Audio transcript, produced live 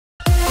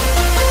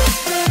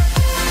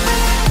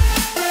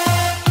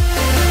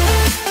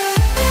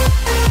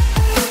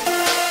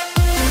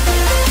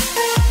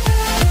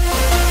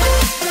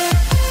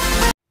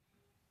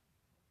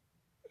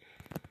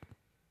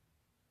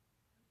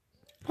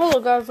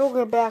guys,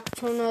 welcome back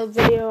to another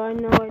video. I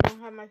know I don't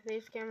have my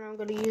face camera. I'm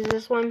gonna use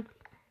this one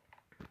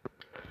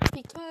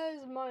because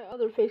my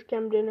other face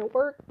cam didn't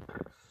work.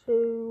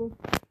 So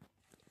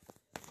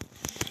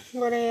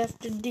I'm gonna have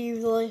to do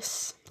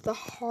this the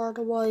hard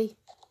way.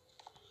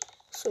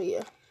 So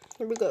yeah,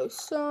 here we go.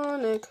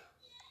 Sonic,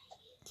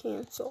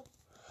 cancel.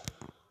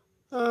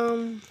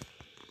 So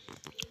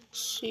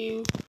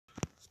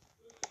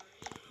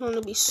I want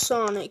to be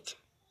Sonic.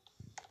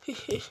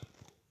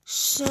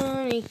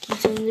 Sonic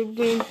is in the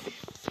game.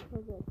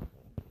 Okay.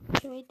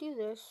 Can we do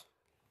this?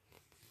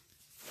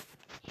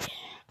 Yeah.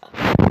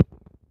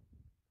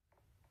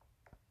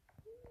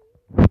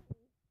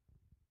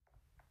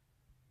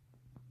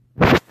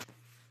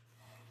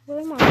 Where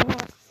am I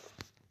at?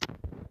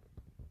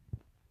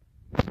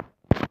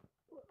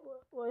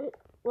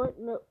 What?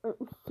 No,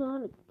 I'm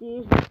Sonic,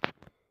 dude.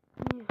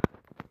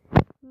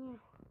 Yeah.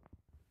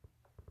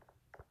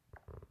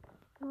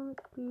 Sonic,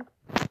 dude.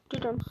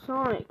 Dude, I'm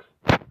Sonic.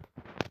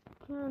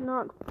 You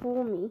cannot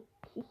fool me.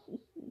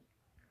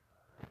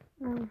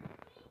 I'm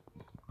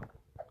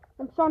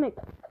Sonic.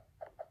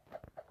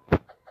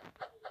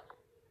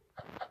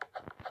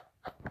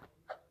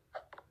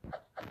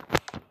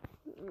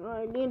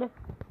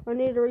 I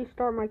need to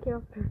restart my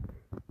character.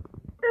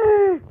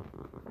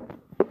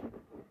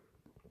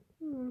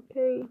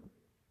 Okay,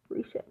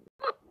 reset.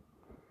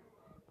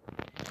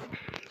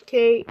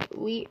 Okay,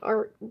 we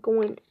are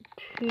going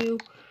to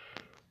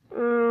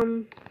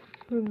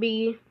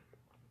be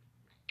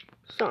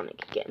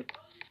Sonic again.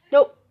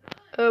 Nope.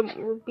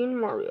 We're being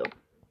Mario.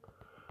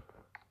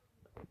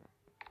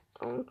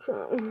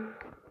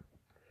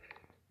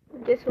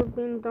 This was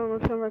being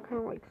Donald Trump. I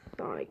kind of like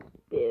Sonic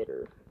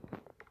better.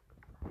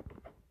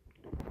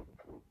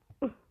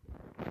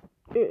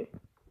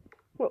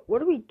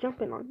 What are we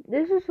jumping on?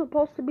 This is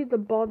supposed to be the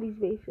Baldi's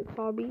basic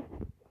hobby,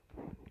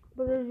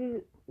 but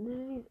there's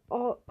these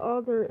all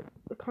other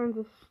kinds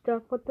of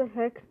stuff. What the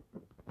heck?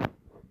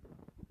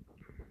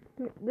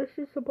 This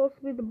is supposed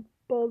to be the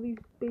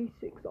Baldi's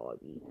basics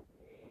hobby.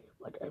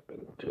 What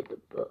happened to the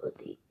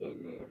Baldi in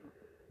him?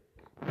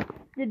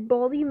 Did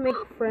Baldi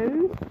make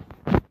friends?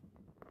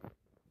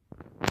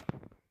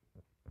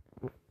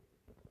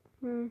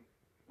 I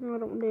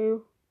don't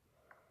know.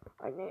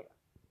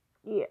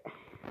 Yeah.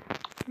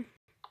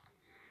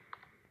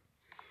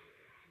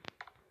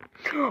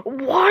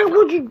 Why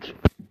would you?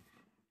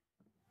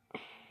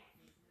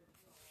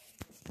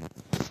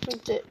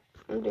 That's it.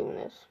 I'm doing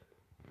this.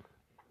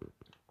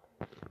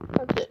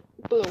 That's it.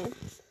 Boom.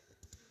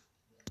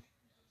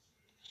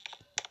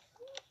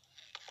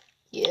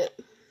 Yeah.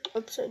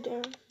 Upside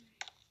down.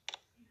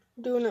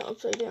 I'm doing it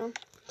upside down.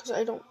 Because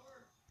I don't.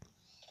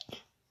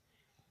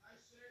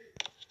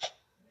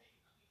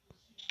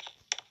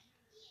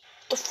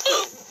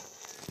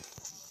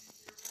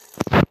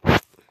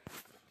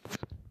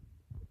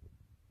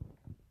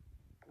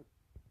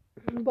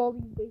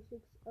 Baldi's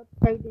basics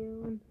upside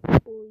down,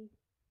 boy.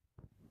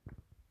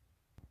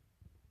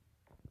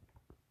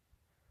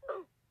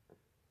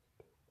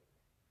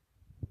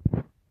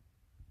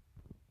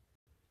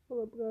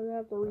 Hold up, guys. I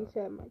have to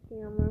reset my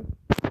camera.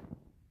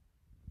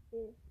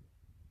 Yeah.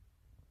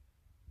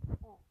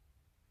 Oh.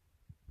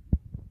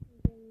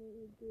 Then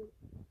we do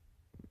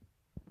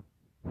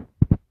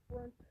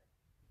front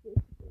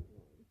basically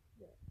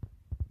that.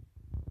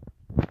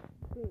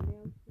 Okay,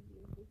 now it's to be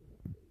invisible.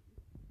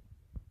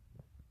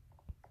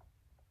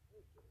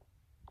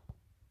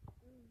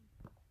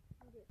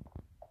 Okay.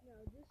 Now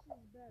this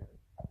is better.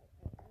 I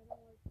don't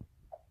like.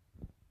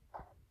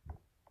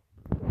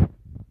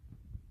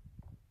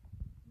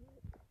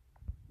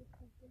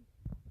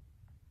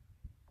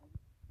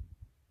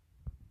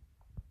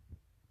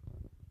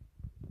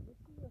 This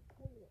is a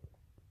photo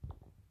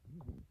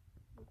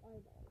with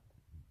eyeballs.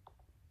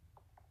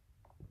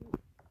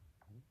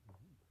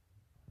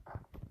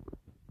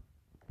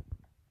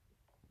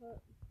 But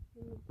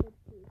let me put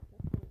this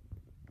second.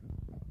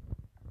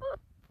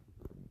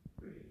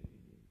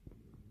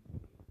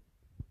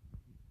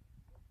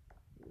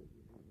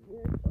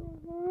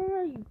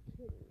 Are you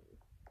kidding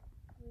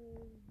me?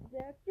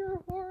 That your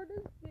heart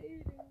is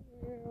beating,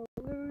 you're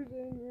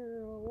losing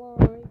your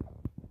life.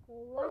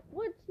 Select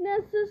what's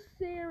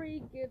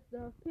necessary, get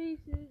the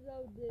pieces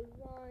of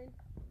design.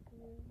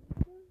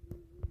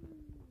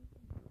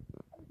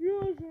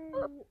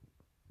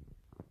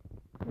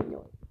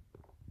 No.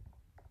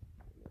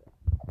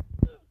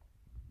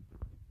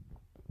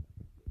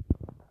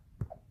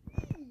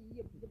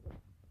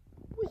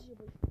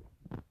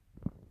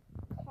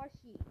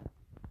 Kashi.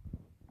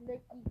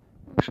 Neki.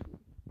 Ushi.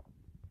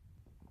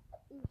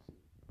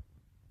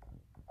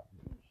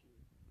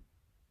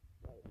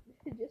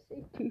 Did I just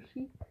say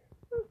Tushi?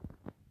 No.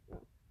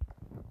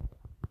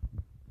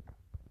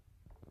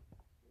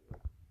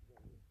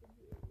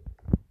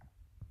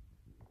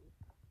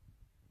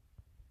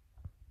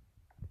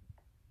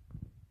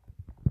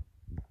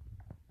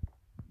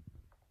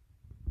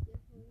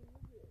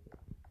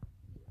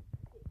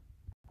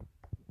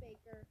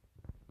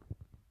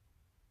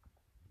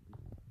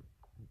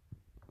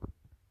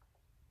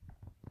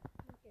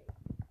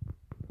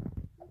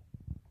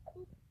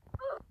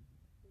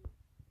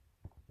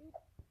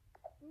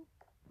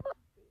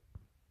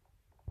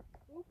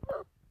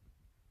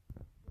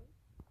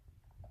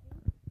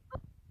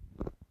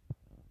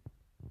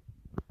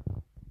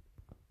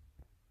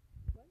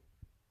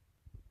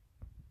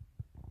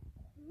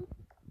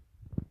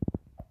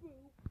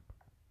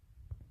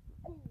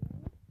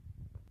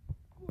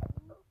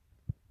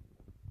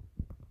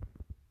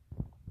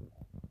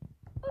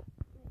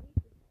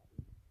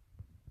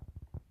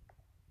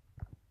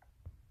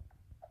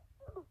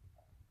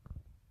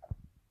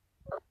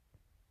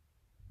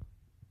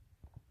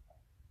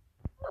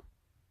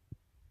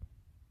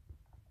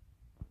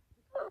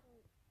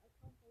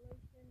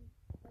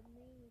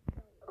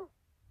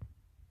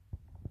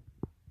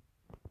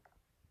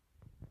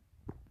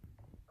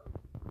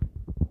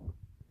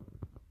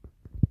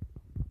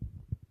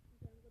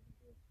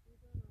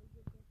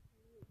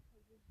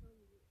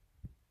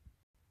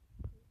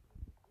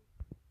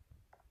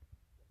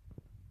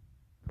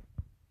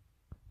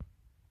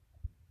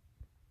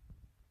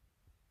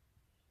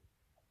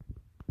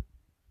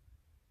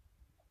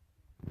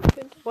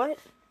 What?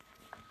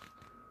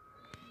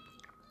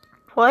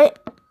 What?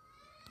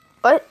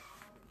 What?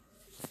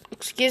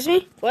 Excuse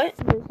me? What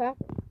just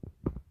happened?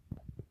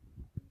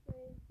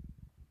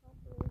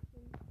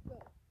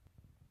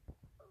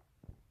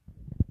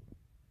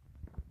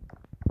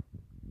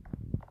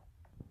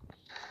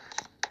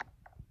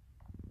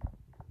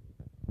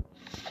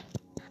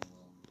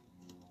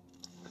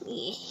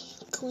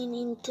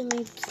 Cleaning to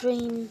my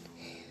brain.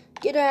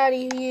 Get out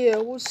of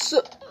here. What's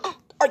up?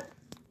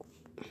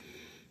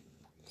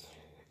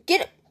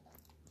 Get it.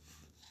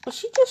 Was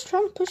she just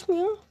trying to push me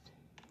off?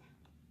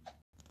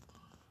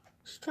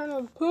 She's trying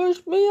to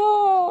push me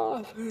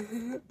off.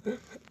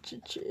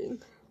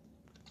 Cha-ching.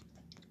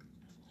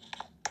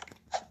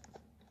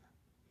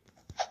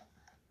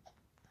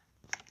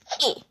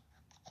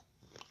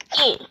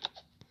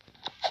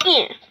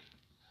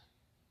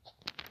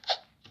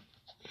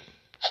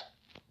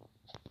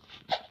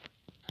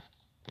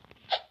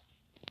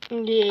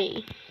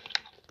 Yay.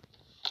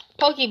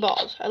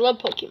 Pokeballs. I love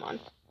Pokemon.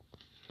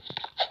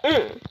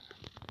 Okay.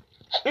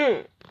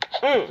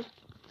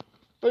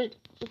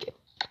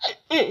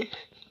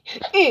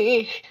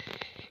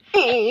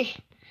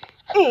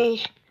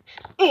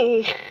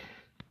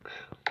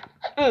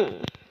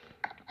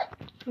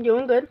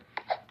 Doing good.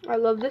 I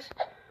love this.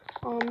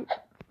 Ooh,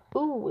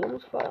 we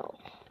almost fell.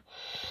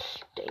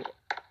 Dang it.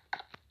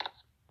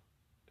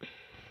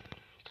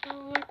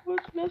 Like,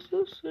 what's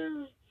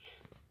necessary?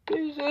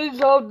 This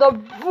is of the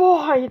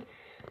void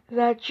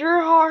that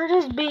your heart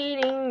is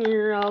beating,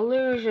 your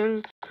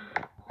illusion.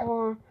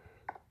 Or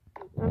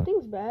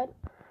nothing's bad.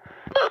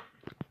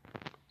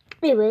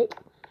 Hey, wait.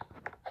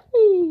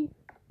 Hey.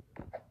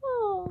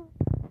 Oh.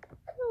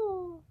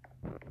 Oh.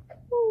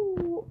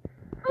 Oh.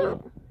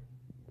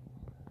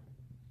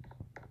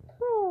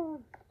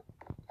 Oh.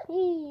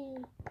 Hey.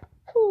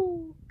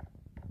 Oh.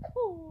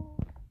 Oh.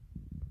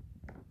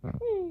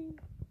 Hey.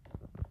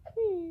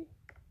 Hey.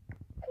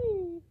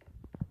 Hey.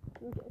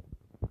 Okay.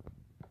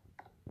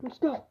 Let's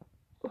go.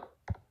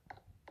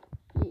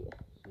 Yeah.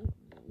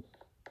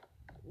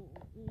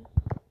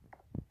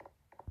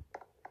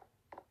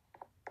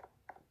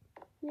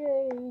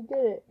 Yay, you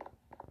did it.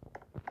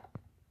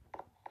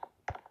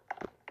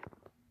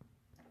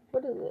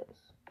 What is this?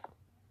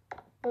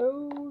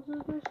 Oh,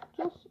 this is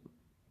just...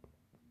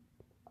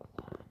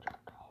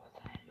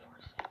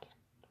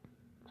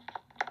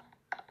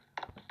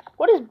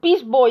 What is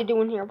Beast Boy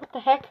doing here? What the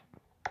heck?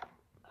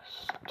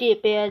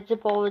 Stupid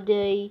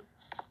Baldi.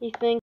 He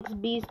thinks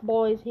Beast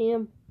Boy is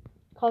him.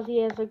 Because he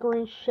has a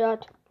green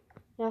shirt.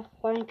 I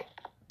think.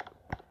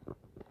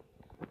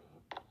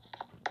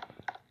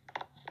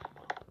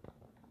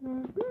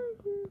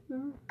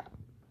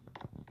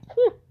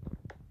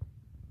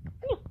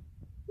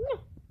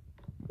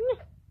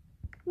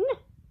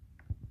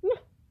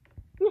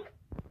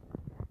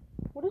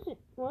 What is it?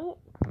 What?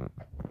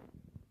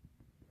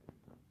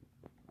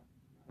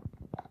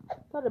 I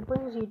thought it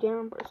brings you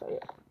down for a second.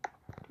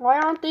 Why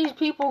aren't these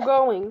people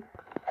going?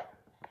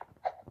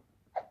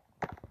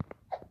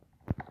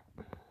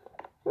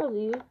 That was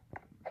easy.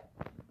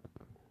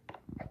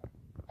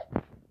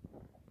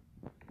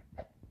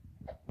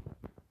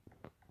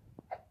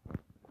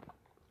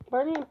 Why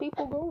aren't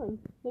people going?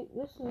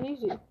 This is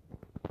easy.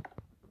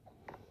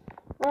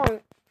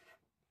 Alright.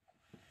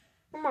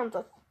 I'm on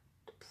the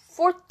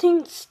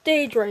 14th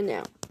stage right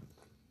now.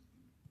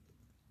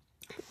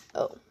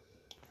 Oh.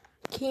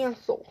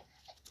 Cancel.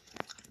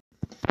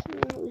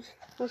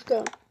 Let's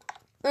go.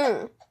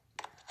 I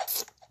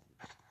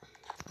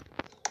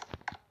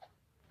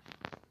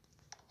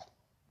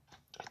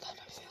thought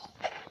I fell.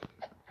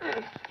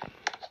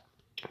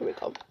 Here we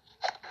go.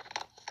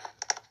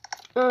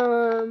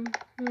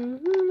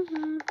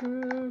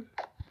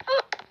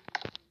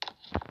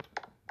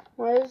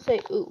 Why does it say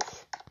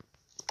oof?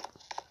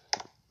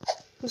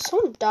 Did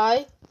someone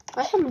die?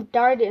 I haven't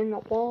died in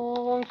a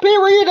long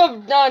period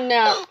of time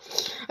now.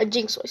 I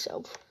jinxed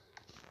myself.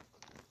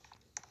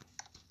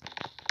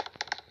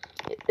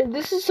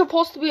 This is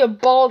supposed to be a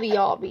Baldi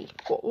obby.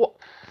 What?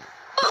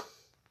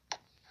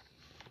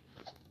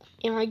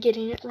 Am I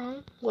getting it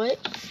wrong? What?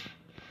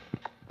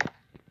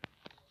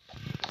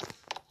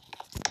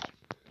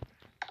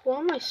 Why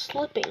am I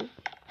slipping?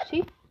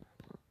 See?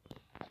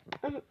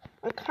 I'm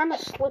kind of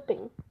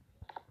slipping.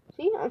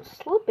 See? I'm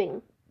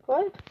slipping.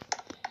 What?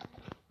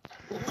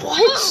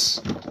 What?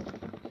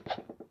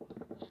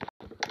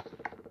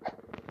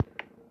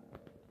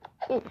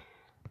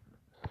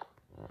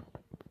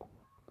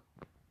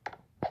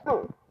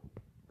 Oh.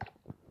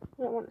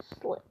 I don't want to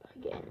slip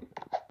again.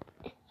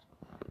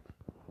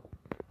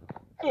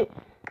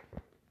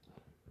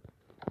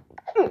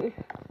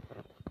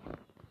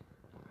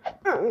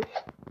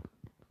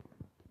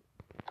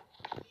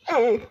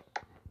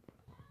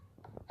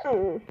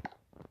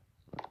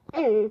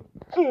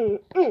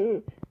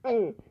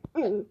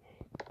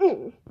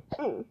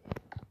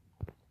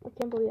 I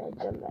can't believe I've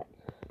done that.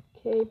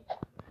 Okay.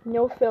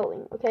 No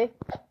filling, okay?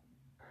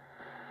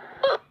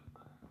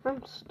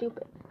 I'm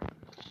stupid.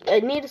 I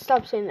need to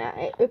stop saying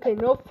that. Okay,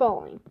 no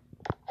filling.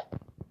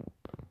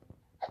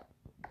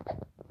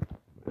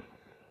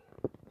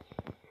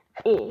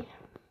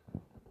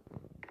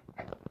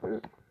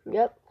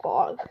 Yep,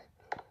 fog.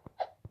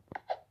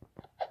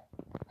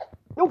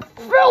 No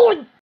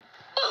filling!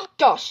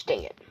 Gosh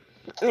dang it.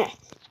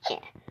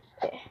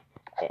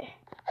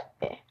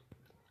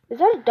 Is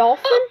that a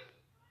dolphin?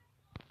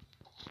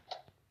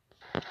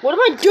 What am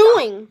I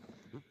doing?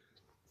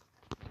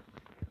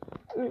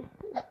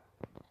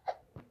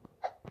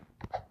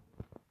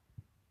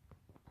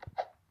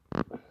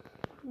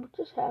 What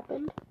just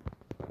happened?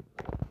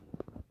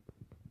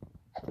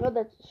 Oh,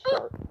 that's a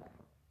shark.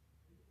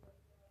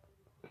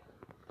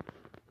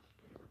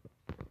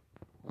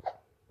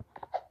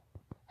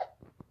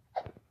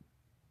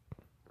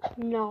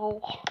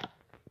 No.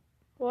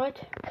 What?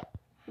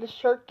 The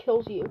shark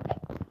kills you.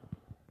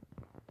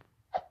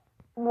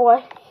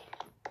 What?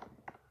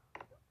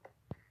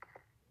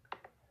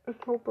 I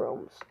hope we're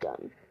almost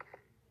done.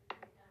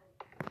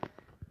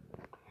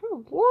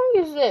 How long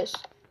is this?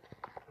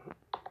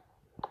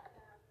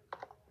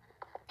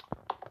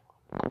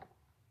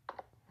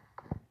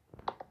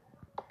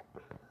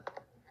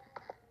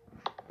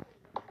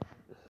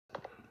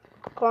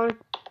 Come on.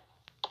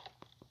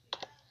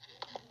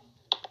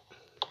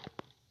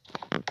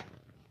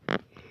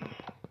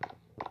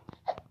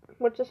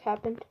 What just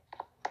happened?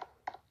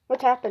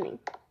 What's happening?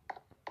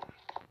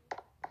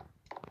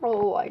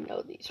 Oh, I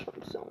know these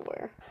from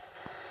somewhere.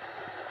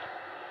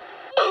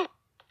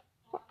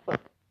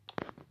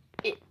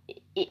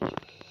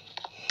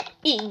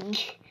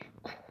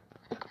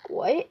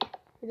 What?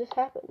 What just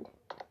happened?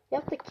 You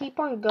have to keep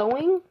on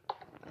going?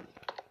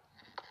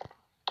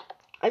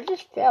 I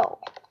just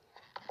fell.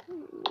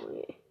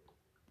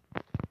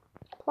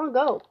 Come on,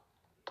 go.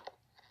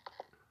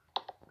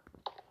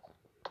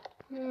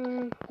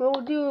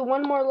 We'll do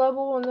one more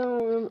level and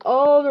then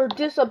oh, they're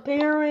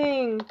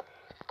disappearing.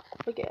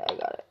 Okay, I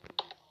got it.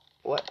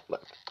 What?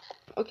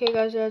 Okay,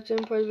 guys, that's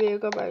it for the video.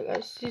 Goodbye,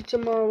 guys. See you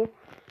tomorrow.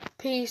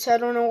 Peace. I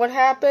don't know what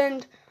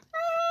happened.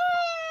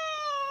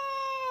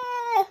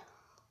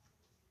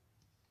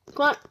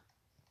 Come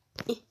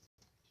on.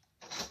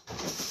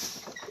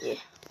 Yeah.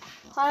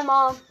 Hi,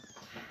 Mom.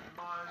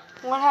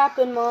 What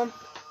happened, Mom?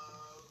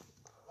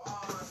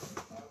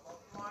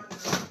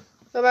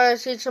 Goodbye,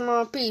 guys. See you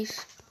tomorrow.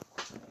 Peace.